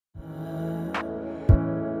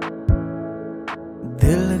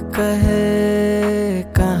कहे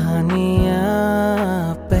कहानियाँ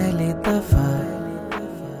पहली दफा,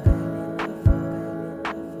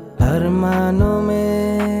 अरमानों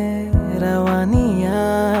में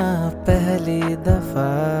रवानियाँ पहली दफा।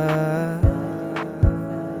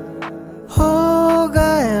 हो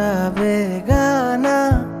गया बेगाना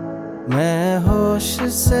मैं होश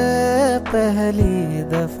से पहली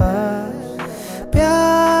दफा,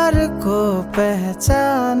 प्यार को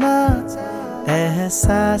पहचाना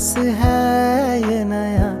एहसास है ये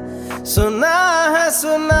नया। सुना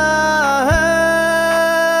है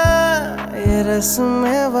ये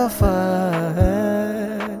रस्म वफा है,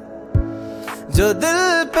 जो दिल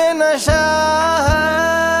पे नशा है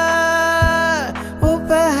वो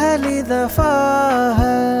पहली दफा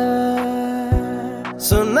है।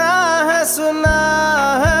 सुना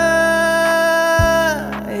है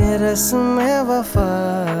ये रस्म वफा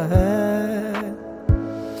है,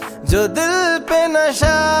 जो दिल पे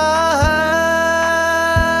नशा है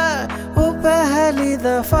वो पहली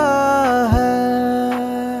दफा है।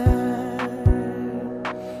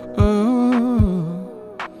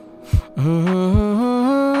 Mm-hmm.